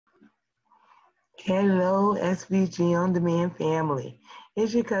Hello, SVG On Demand family.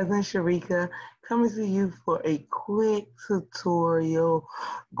 It's your cousin Sharika coming to you for a quick tutorial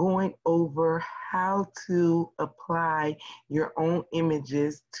going over how to apply your own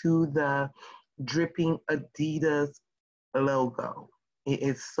images to the dripping Adidas logo. It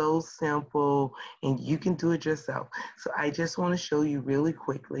is so simple and you can do it yourself. So I just want to show you really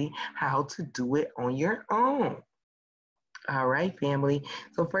quickly how to do it on your own. All right, family.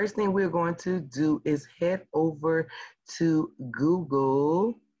 So first thing we're going to do is head over to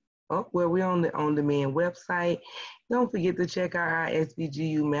Google, where we're on the on-demand website. Don't forget to check out our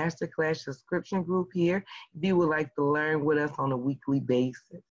SVGU Masterclass subscription group here if you would like to learn with us on a weekly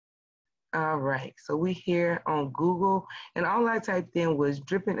basis. All right, so we're here on Google, and all I typed in was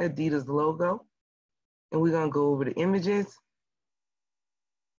dripping Adidas logo, and we're gonna go over the images.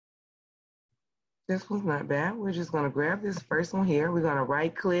 This one's not bad. We're just going to grab this first one here. We're going to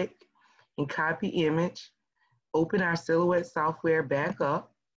right click and copy image, open our Silhouette software back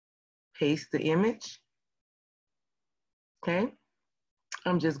up, paste the image. Okay.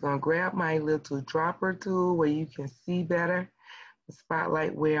 I'm just going to grab my little dropper tool where you can see better the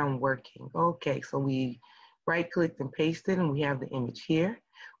spotlight where I'm working. Okay, so we right clicked and pasted and we have the image here.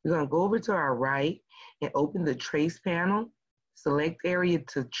 We're going to go over to our right and open the trace panel, select area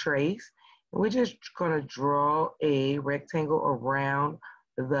to trace. We're just going to draw a rectangle around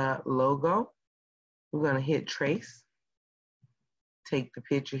the logo. We're going to hit trace, take the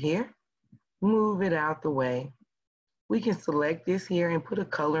picture here, move it out the way. We can select this here and put a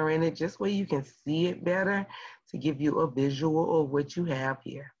color in it just where you can see it better to give you a visual of what you have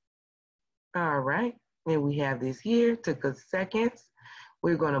here. All right, and we have this here, took us seconds.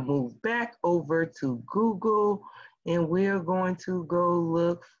 We're going to move back over to Google and we're going to go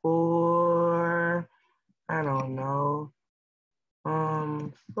look for, I don't know,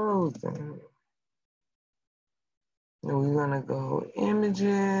 Frozen. And we're gonna go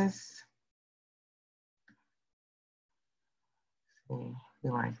images. See, we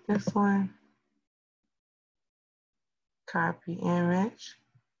like this one. Copy image.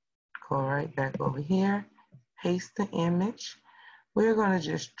 Go right back over here. Paste the image. We're gonna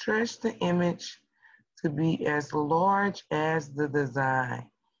just stretch the image to be as large as the design.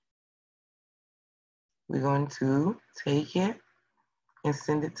 We're going to take it and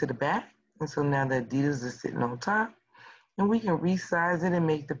send it to the back. And so now the Adidas is sitting on top. And we can resize it and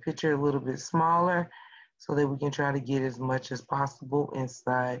make the picture a little bit smaller so that we can try to get as much as possible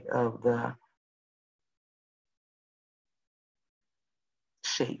inside of the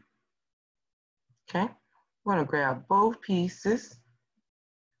shape. Okay, we're gonna grab both pieces,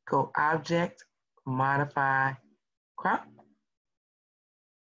 go Object, Modify, Crop,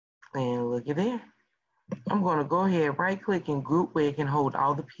 and look at there. I'm gonna go ahead, right click and group where it can hold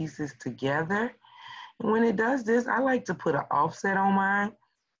all the pieces together. And when it does this, I like to put an offset on mine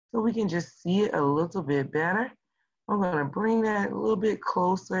so we can just see it a little bit better. I'm gonna bring that a little bit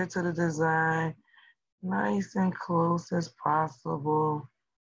closer to the design, nice and close as possible.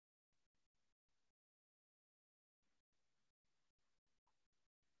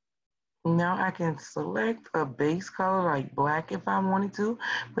 Now I can select a base color like black if I wanted to,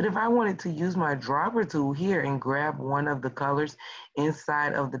 but if I wanted to use my dropper tool here and grab one of the colors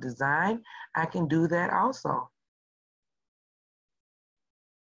inside of the design, I can do that also.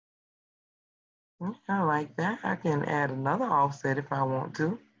 I like that. I can add another offset if I want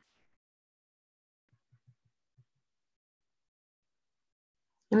to.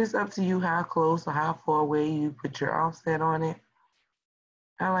 And it's up to you how close or how far away you put your offset on it.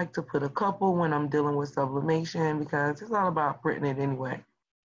 I like to put a couple when I'm dealing with sublimation because it's all about printing it anyway.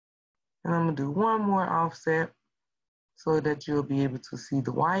 And I'm gonna do one more offset so that you'll be able to see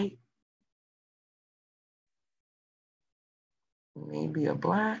the white. Maybe a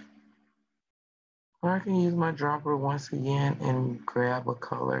black. Or I can use my dropper once again and grab a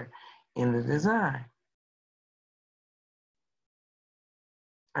color in the design.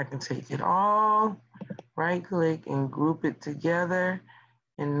 I can take it all, right click and group it together.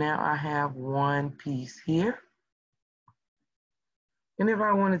 And now I have one piece here. And if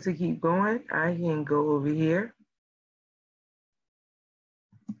I wanted to keep going, I can go over here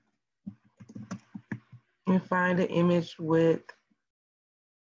and find an image with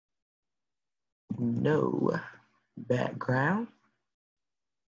no background.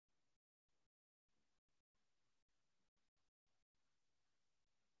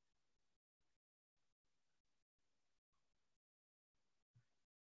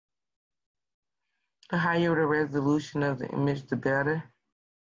 The higher the resolution of the image, the better.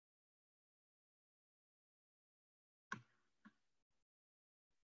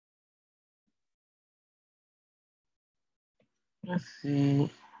 Let's see.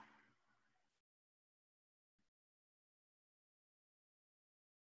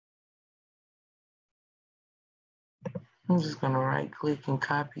 I'm just going to right click and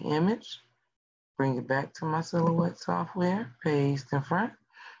copy image, bring it back to my Silhouette software, paste in front,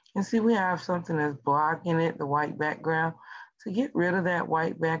 and see we have something that's blocking it, the white background. To get rid of that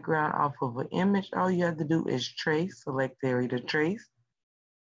white background off of an image, all you have to do is trace, select area to trace,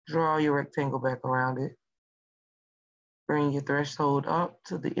 draw your rectangle back around it, bring your threshold up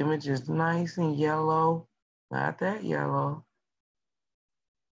till the image is nice and yellow, not that yellow.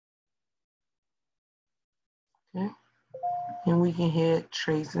 Okay, and we can hit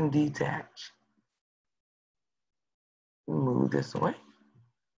trace and detach. Move this away,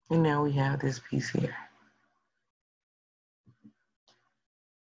 and now we have this piece here.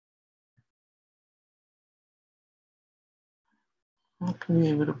 I can be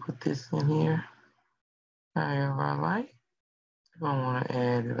able to put this in here however I like. If I want to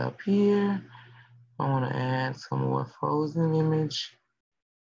add it up here, I want to add some more frozen image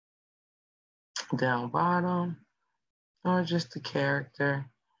down bottom, or just a character,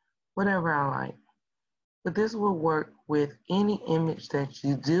 whatever I like. But this will work with any image that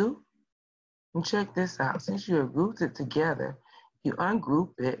you do. And check this out. Since you have grouped it together, you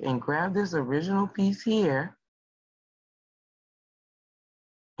ungroup it and grab this original piece here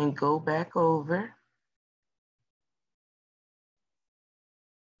and go back over.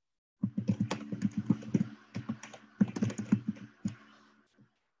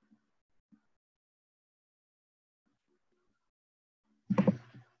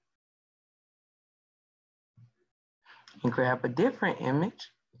 And grab a different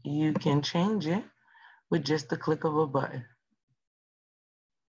image. You can change it with just the click of a button.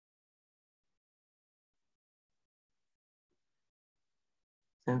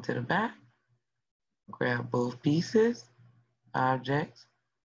 Send to the back, grab both pieces, objects,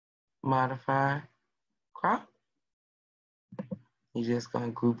 modify, crop. You're just going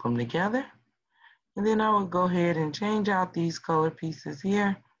to group them together. And then I will go ahead and change out these color pieces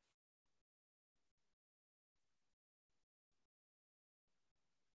here.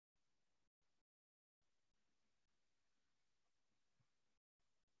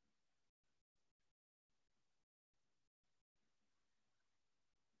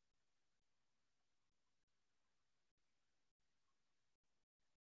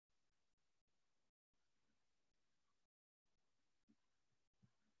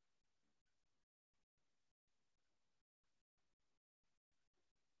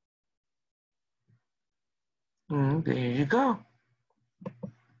 And there you go.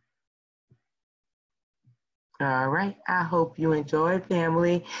 All right, I hope you enjoyed,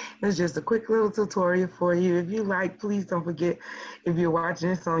 family. It's just a quick little tutorial for you. If you like, please don't forget, if you're watching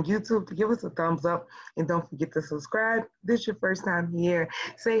this on YouTube, to give us a thumbs up and don't forget to subscribe. If this is your first time here,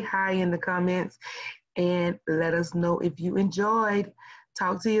 say hi in the comments and let us know if you enjoyed.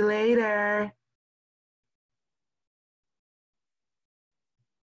 Talk to you later.